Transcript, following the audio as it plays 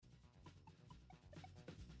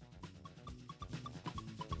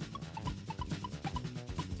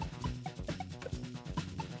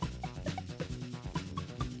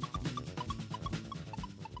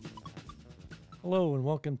Hello and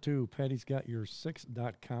welcome to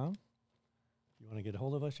Patty'sGotYour6.com. If you want to get a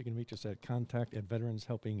hold of us, you can reach us at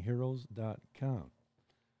contact@veteranshelpingheroes.com.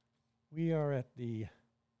 We are at the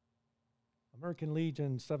American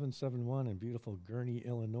Legion 771 in beautiful Gurnee,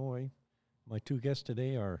 Illinois. My two guests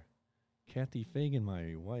today are Kathy Fagan,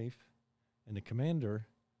 my wife, and the commander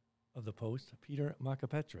of the post, Peter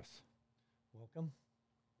Mocapetris. Welcome.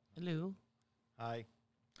 Hello. Hi.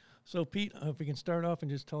 So, Pete, if we can start off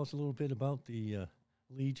and just tell us a little bit about the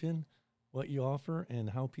Legion, what you offer, and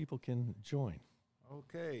how people can join.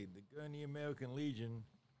 Okay, the Gurnee American Legion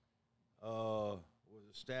was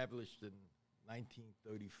established in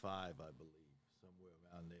 1935, I believe, somewhere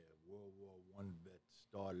around there. World War I vets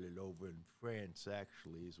started it over in France,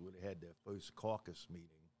 actually, is where they had their first caucus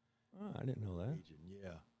meeting. Oh, I didn't know that. Legion,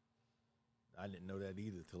 yeah. I didn't know that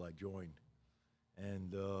either till I joined.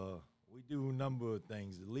 And we do a number of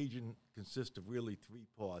things. The Legion consists of really three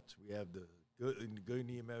parts. We have the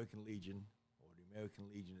Gurnee American Legion, or the American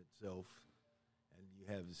Legion itself, and you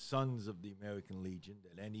have the Sons of the American Legion,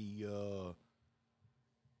 that any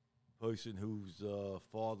person whose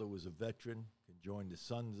father was a veteran can join the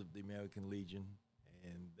Sons of the American Legion,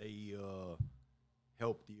 and they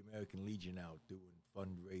help the American Legion out doing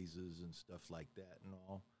fundraisers and stuff like that and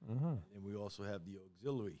all. Uh-huh. And then we also have the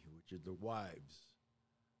Auxiliary, which are the wives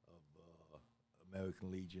of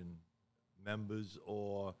American Legion members,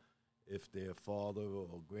 or if their father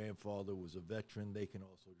or grandfather was a veteran, they can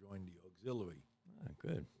also join the Auxiliary. Ah,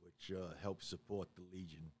 good. Which helps support the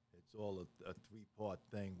Legion. It's all a three-part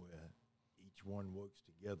thing where each one works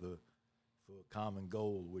together for a common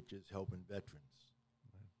goal, which is helping veterans.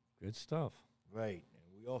 Good stuff. Right.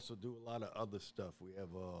 And we also do a lot of other stuff. We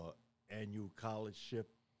have annual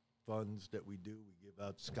scholarship funds that we do. We give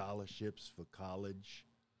out scholarships for college.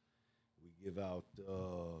 We give out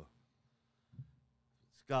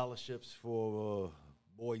scholarships for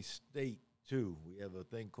Boys State, too. We have a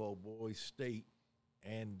thing called Boys State,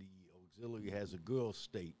 and the Auxiliary has a Girls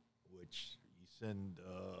State, which you send,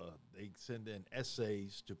 they send in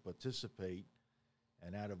essays to participate,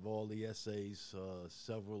 and out of all the essays,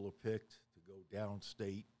 several are picked to go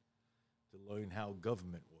downstate to learn how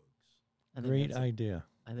government works. Great idea.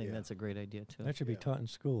 I think that's a great idea, too. That should be taught in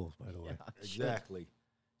schools, by the way. Yeah, Exactly.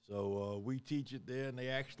 So we teach it there, and they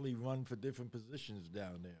actually run for different positions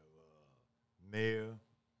down there. Mayor,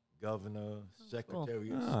 governor,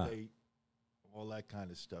 secretary of state, all that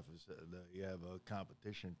kind of stuff. You have a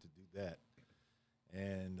competition to do that.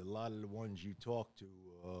 And a lot of the ones you talk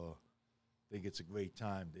to think it's a great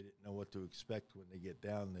time. They didn't know what to expect when they get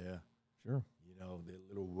down there. Sure. You know, they're a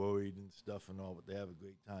little worried and stuff and all, but they have a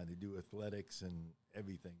great time. They do athletics and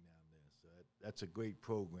everything down there. So that's a great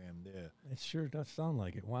program there. It sure does sound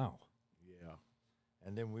like it. Wow. Yeah.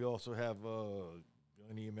 And then we also have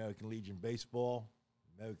the American Legion baseball.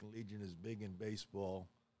 American Legion is big in baseball.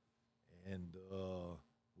 And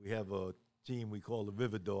we have a team we call the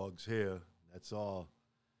River Dogs here. That's our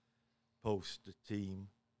post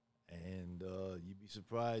team. And you'd be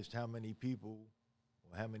surprised how many people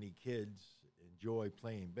or how many kids enjoy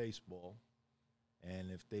playing baseball.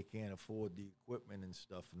 And if they can't afford the equipment and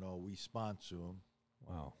stuff and all, we sponsor them.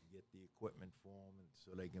 Wow. Get the equipment for them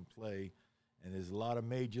so they can play. And there's a lot of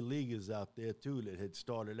major leaguers out there, too, that had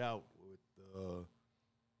started out with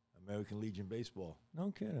American Legion baseball.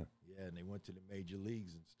 No kidding. Yeah, and they went to the major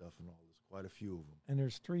leagues and stuff and all. There's quite a few of them. And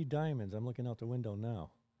there's 3 diamonds. I'm looking out the window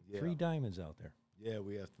now. Yeah. 3 diamonds out there. Yeah,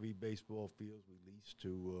 we have 3 baseball fields we lease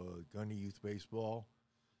to Gurnee Youth Baseball.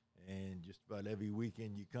 And just about every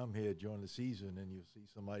weekend you come here during the season and you'll see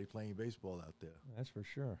somebody playing baseball out there. That's for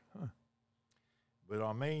sure. Huh. But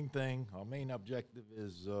our main objective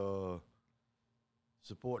is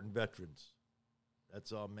supporting veterans.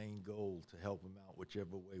 That's our main goal, to help them out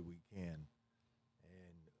whichever way we can.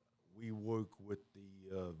 And we work with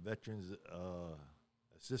the Veterans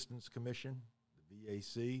Assistance Commission, the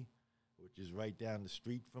VAC, which is right down the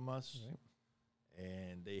street from us. Right.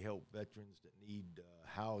 And they help veterans that need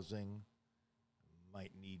housing,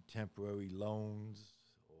 might need temporary loans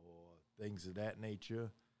or things of that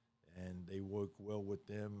nature. And they work well with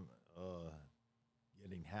them,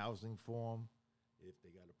 getting housing for them. If they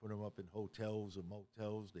got to put them up in hotels or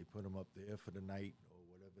motels, they put them up there for the night or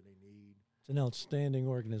whatever they need. It's an outstanding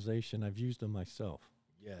organization. I've used them myself.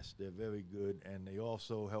 Yes, they're very good. And they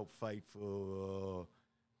also help fight for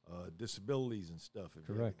disabilities and stuff. If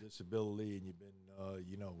you have a disability and you've been,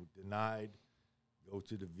 denied, go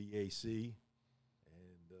to the VAC,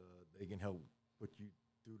 and they can help put you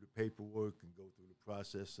through the paperwork and go through the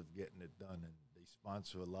process of getting it done. And they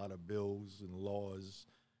sponsor a lot of bills and laws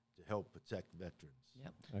to to help protect veterans.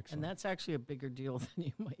 Yep. Excellent. And that's actually a bigger deal than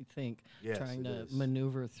you might think, Yes, trying it to is.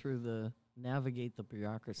 maneuver through navigate the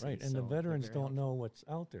bureaucracy. Right, and So the they're veterans very don't helpful. know what's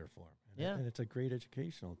out there for them. Yeah. And it's a great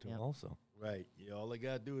educational tool Yep. also. Right. Yeah, all they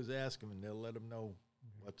got to do is ask them, and they'll let them know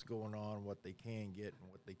what's going on, what they can get, and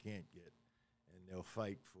what they can't get. And they'll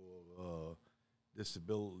fight for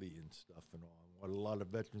disability and stuff and all. What a lot of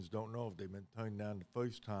veterans don't know, if they've been turned down the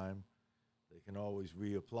first time, they can always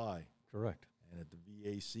reapply. Correct. And if the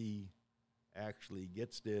VAC actually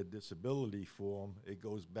gets their disability form, it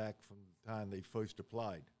goes back from the time they first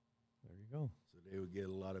applied. There you go. So they would get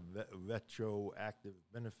a lot of retroactive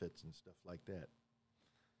benefits and stuff like that.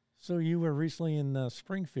 So you were recently in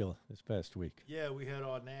Springfield this past week. Yeah, we had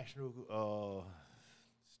our national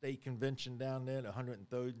state convention down there, the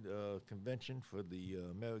 103rd convention for the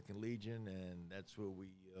American Legion, and that's where we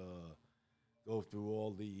go through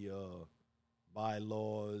all the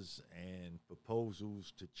bylaws and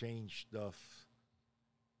proposals to change stuff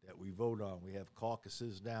that we vote on. We have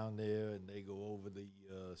caucuses down there, and they go over the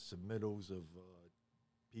submittals of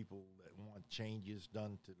people that want changes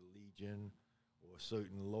done to the Legion or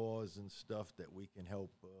certain laws and stuff that we can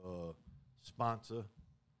help sponsor.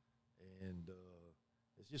 And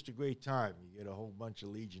it's just a great time. You get a whole bunch of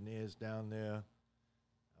Legionnaires down there,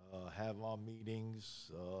 have our meetings,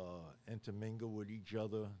 intermingle with each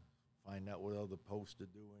other, find out what other posts are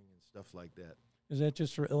doing and stuff like that. Is that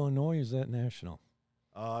just for Illinois? Or is that national?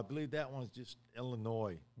 I believe that one's just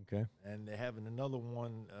Illinois. Okay. And they're having another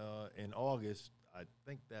one in August. I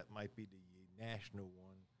think that might be the national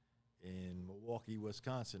one in Milwaukee,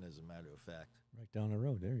 Wisconsin, as a matter of fact. Right down the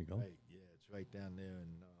road. There you go. Right, yeah, it's right down there in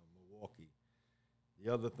Milwaukee.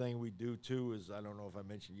 The other thing we do, too, is, I don't know if I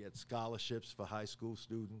mentioned yet, scholarships for high school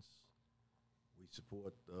students. We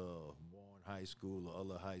support Warren High School or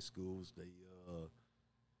other high schools.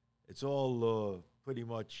 It's all pretty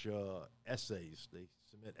much essays. They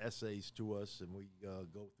submit essays to us, and we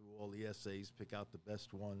go through all the essays, pick out the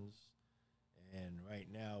best ones. And right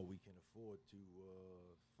now, we can afford to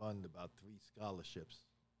fund about 3 scholarships.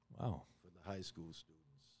 Wow. For the high school students.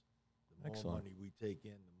 The more Excellent. money we take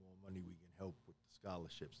in, the more money we can help with the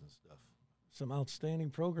scholarships and stuff. Some outstanding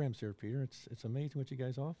programs here, Peter. It's amazing what you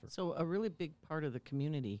guys offer. So a really big part of the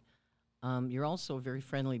community. You're also very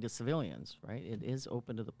friendly to civilians, right? It is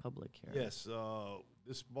open to the public here. Yes,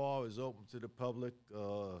 this bar is open to the public.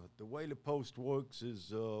 The way the Post works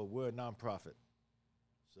is we're a nonprofit.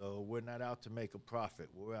 So we're not out to make a profit.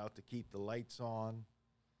 We're out to keep the lights on,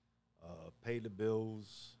 pay the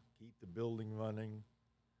bills, keep the building running,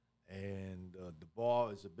 and the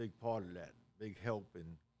bar is a big part of that, big help in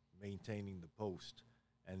maintaining the Post.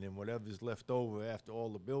 And then whatever's left over after all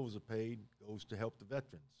the bills are paid goes to help the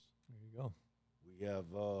veterans. There you go. We have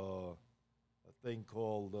a thing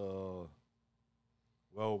called,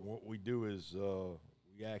 what we do is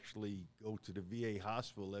we actually go to the VA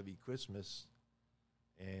hospital every Christmas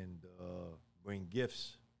and bring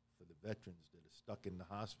gifts for the veterans that are stuck in the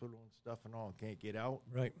hospital and stuff and all and can't get out.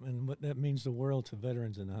 Right, and what that means the world to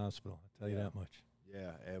veterans in the hospital. I'll tell you Yeah. that much.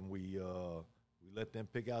 Yeah, and we let them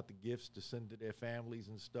pick out the gifts to send to their families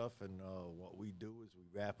and stuff, and what we do is we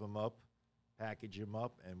wrap them up, package them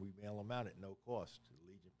up, and we mail them out at no cost. The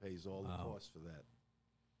Legion pays all the costs for that.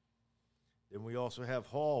 Then we also have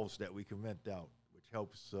halls that we can rent out, which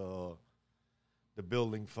helps the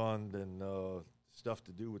building fund and stuff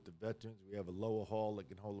to do with the veterans. We have a lower hall that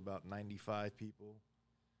can hold about 95 people.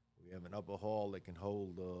 We have an upper hall that can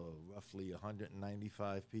hold roughly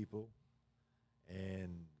 195 people.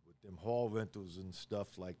 And with them hall rentals and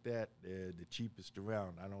stuff like that, they're the cheapest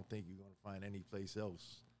around. I don't think you're going to find any place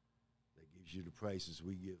else that gives you the prices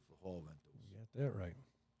we give for hall rentals. You got that right.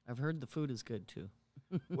 I've heard the food is good too.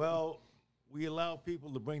 Well, we allow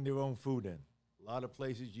people to bring their own food in. A lot of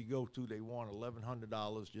places you go to, they want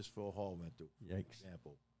 $1,100 just for a hall rental, for Yikes.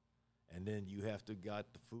 example. And then you have to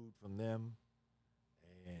got the food from them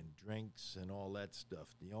and drinks and all that stuff.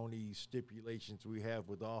 The only stipulations we have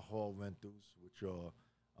with our hall rentals, which are,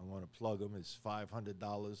 I'm going to plug them, is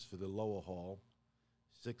 $500 for the lower hall,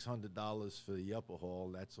 $600 for the upper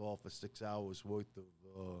hall. That's all for 6 hours worth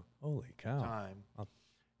of Holy cow. time. I'll-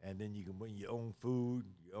 And then you can bring your own food,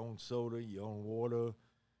 your own soda, your own water.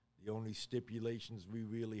 The only stipulations we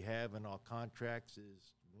really have in our contracts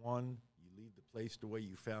is, 1, you leave the place the way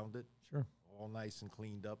you found it, Sure. all nice and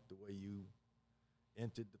cleaned up the way you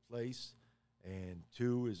entered the place. And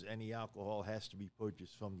 2 is any alcohol has to be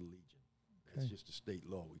purchased from the Legion. That's Okay. just a state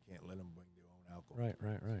law. We can't let them bring their own alcohol.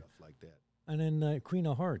 Right. Stuff like that. And then Queen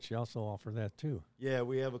of Hearts, you also offer that too. Yeah,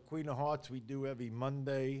 we have a Queen of Hearts we do every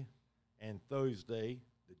Monday and Thursday.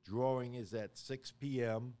 The drawing is at 6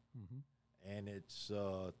 p.m. Mm-hmm. and it's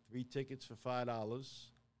 3 tickets for $5,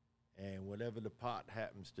 and whatever the pot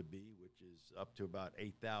happens to be, which is up to about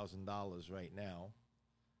 $8,000 right now.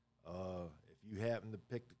 If you happen to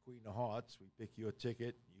pick the Queen of Hearts, we pick your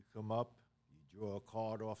ticket. You come up, you draw a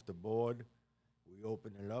card off the board. We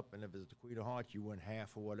open it up, and if it's the Queen of Hearts, you win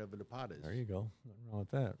half of whatever the pot is. There you go. Nothing wrong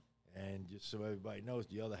with that. And just so everybody knows,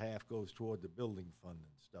 the other half goes toward the building fund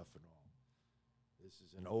and stuff and all. This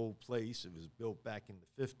is an old place. It was built back in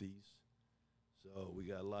the 50s. So we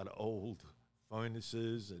got a lot of old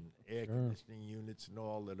furnaces and air conditioning units and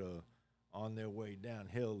all that are on their way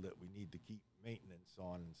downhill that we need to keep maintenance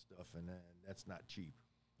on and stuff, and that's not cheap.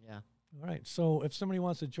 Yeah. All right. So if somebody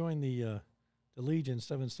wants to join the Legion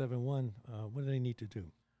 771, what do they need to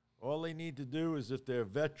do? All they need to do is, if they're a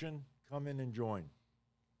veteran, come in and join.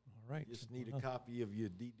 All right. Just need a copy of your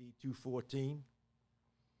DD-214,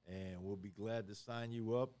 and we'll be glad to sign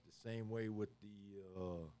you up. The same way with the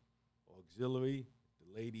auxiliary. The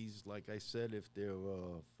ladies, like I said, if their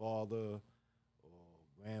father or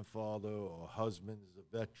grandfather or husband is a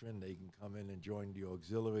veteran, they can come in and join the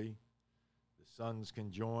auxiliary. The sons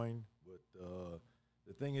can join, but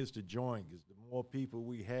the thing is to join, because the more people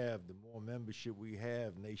we have, the more membership we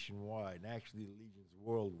have nationwide. And actually, the Legion's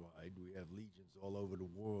worldwide. We have legions all over the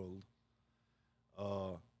world.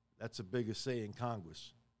 That's a bigger say in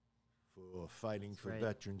Congress for fighting for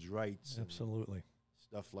veterans' rights. Absolutely. And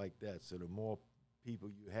stuff like that. So the more people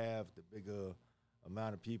you have, the bigger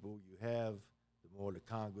amount of people you have, the more the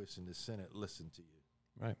Congress and the Senate listen to you.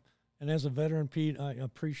 Right. And as a veteran, Pete, I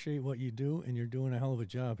appreciate what you do, and you're doing a hell of a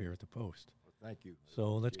job here at the Post. Well, thank you.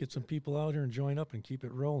 So let's get some people out here and join up and keep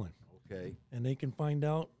it rolling. Okay. And they can find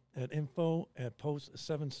out at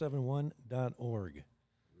info@post771.org.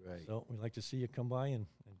 Right. So we'd like to see you come by and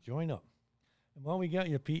join up. And while we got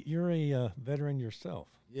you, Pete, you're a veteran yourself.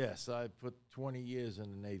 Yes, I put 20 years in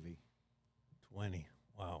the Navy. 20.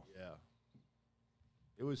 Wow. Yeah.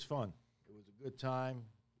 It was fun. It was a good time.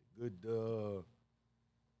 Good,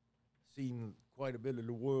 seen quite a bit of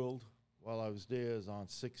the world while I was there. I was on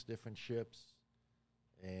 6 different ships,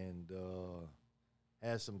 and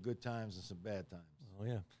had some good times and some bad times. Oh,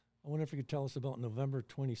 yeah. I wonder if you could tell us about November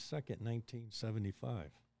 22nd,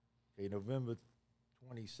 1975. Okay, November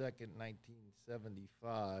 22nd,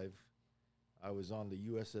 1975, I was on the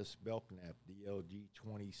USS Belknap,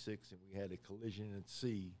 DLG-26, and we had a collision at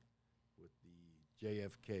sea with the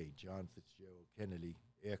JFK, John Fitzgerald Kennedy,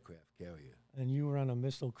 aircraft carrier. And you were on a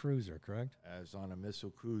missile cruiser, correct? I was on a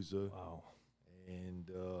missile cruiser. Wow.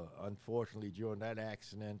 And unfortunately, during that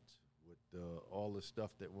accident, with all the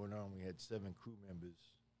stuff that went on, we had 7 crew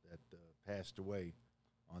members that passed away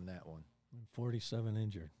on that one. And 47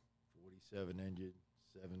 injured. 47 injured,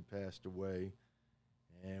 7 passed away,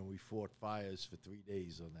 and we fought fires for 3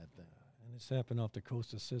 days on that thing. And this happened off the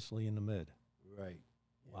coast of Sicily in the mid. Right.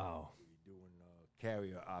 Wow. We were doing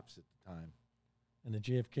carrier ops at the time. And the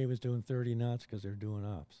JFK was doing 30 knots because they're doing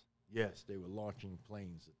ops. Yes, they were launching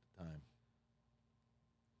planes at the time.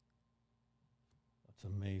 That's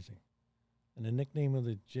amazing. And the nickname of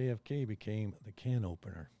the JFK became the can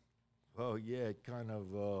opener. Well, yeah, it kind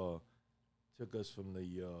of took us from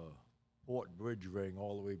the port bridge ring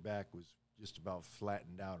all the way back, was just about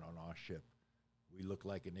flattened out on our ship. We looked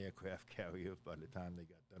like an aircraft carrier by the time they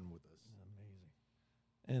got done with us.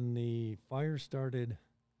 Amazing. And the fire started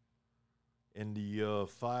in the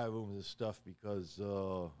fire rooms and stuff, because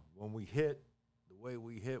when we hit, the way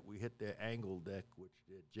we hit their angle deck, which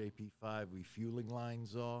their JP5 refueling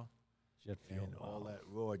lines are. Jet fuel. And all that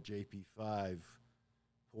raw JP5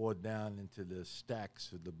 poured down into the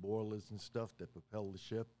stacks of the boilers and stuff that propel the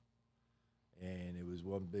ship. And it was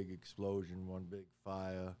one big explosion, one big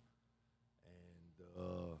fire. And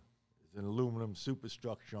there's an aluminum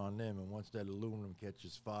superstructure on them, and once that aluminum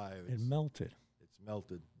catches fire, it melted. It's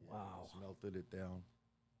melted. Wow. It's melted it down.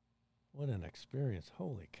 What an experience.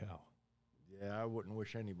 Holy cow. Yeah, I wouldn't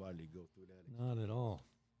wish anybody to go through that. Not at all.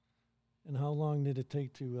 And how long did it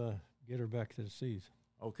take to get her back to the seas?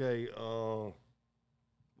 Okay,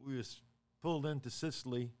 we was pulled into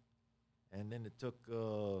Sicily, and then it took,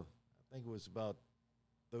 I think it was about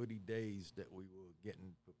 30 days that we were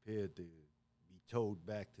getting prepared to be towed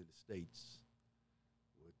back to the States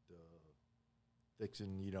with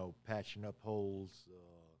fixing, patching up holes,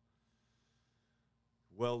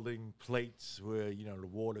 welding plates where, the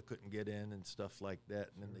water couldn't get in and stuff like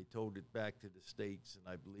that. And then they towed it back to the States, and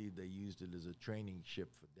I believe they used it as a training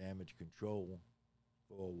ship for damage control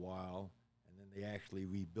for a while. And then they actually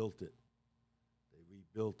rebuilt it. They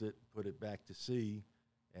rebuilt it, put it back to sea,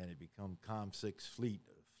 and it became Com-6 Fleet,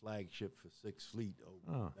 a flagship for 6th Fleet over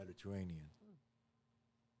the Mediterranean.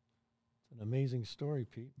 It's an amazing story,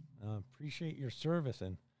 Pete. Appreciate your service,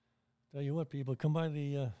 and tell you what, people, come by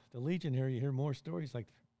the Legion here. You hear more stories like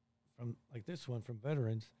this one from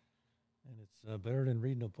veterans, and it's better than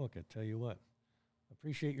reading a book. I tell you what.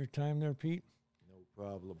 Appreciate your time there, Pete. No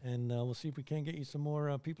problem. And we'll see if we can get you some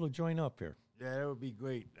more people to join up here. Yeah, that would be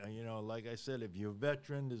great. Like I said, if you're a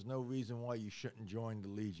veteran, there's no reason why you shouldn't join the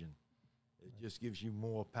Legion. It just gives you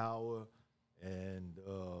more power and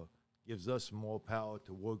gives us more power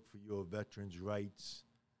to work for your veterans' rights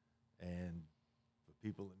and for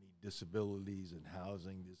people that need disabilities and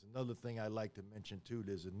housing. There's another thing I'd like to mention, too.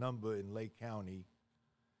 There's a number in Lake County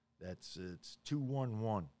it's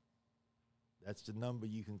 211. That's the number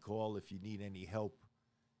you can call if you need any help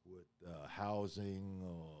with housing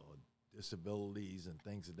or disabilities and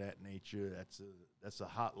things of that nature. That's a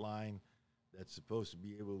hotline that's supposed to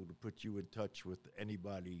be able to put you in touch with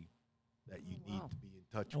anybody that you need to be in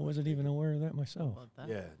touch I with. wasn't even aware of that myself. About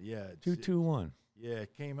that? Yeah. 221. Yeah,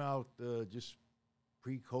 it came out just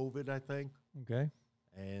pre-COVID, I think. Okay.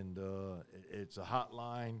 And it's a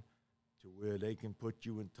hotline to where they can put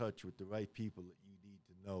you in touch with the right people that you need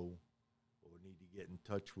to know or need to get in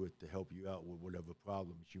touch with to help you out with whatever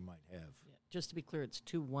problems you might have. Yeah. Just to be clear, it's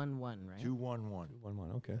 211, right? 211.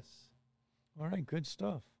 211, okay. Yes. All right, good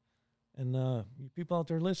stuff. And you people out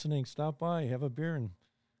there listening, stop by, have a beer, and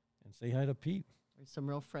say hi to Pete. There's some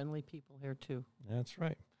real friendly people here, too. That's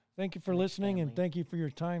right. Thank you for Nice listening, and family. thank you for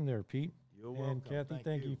your time there, Pete. You're welcome. And Kathy,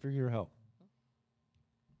 thank you for your help.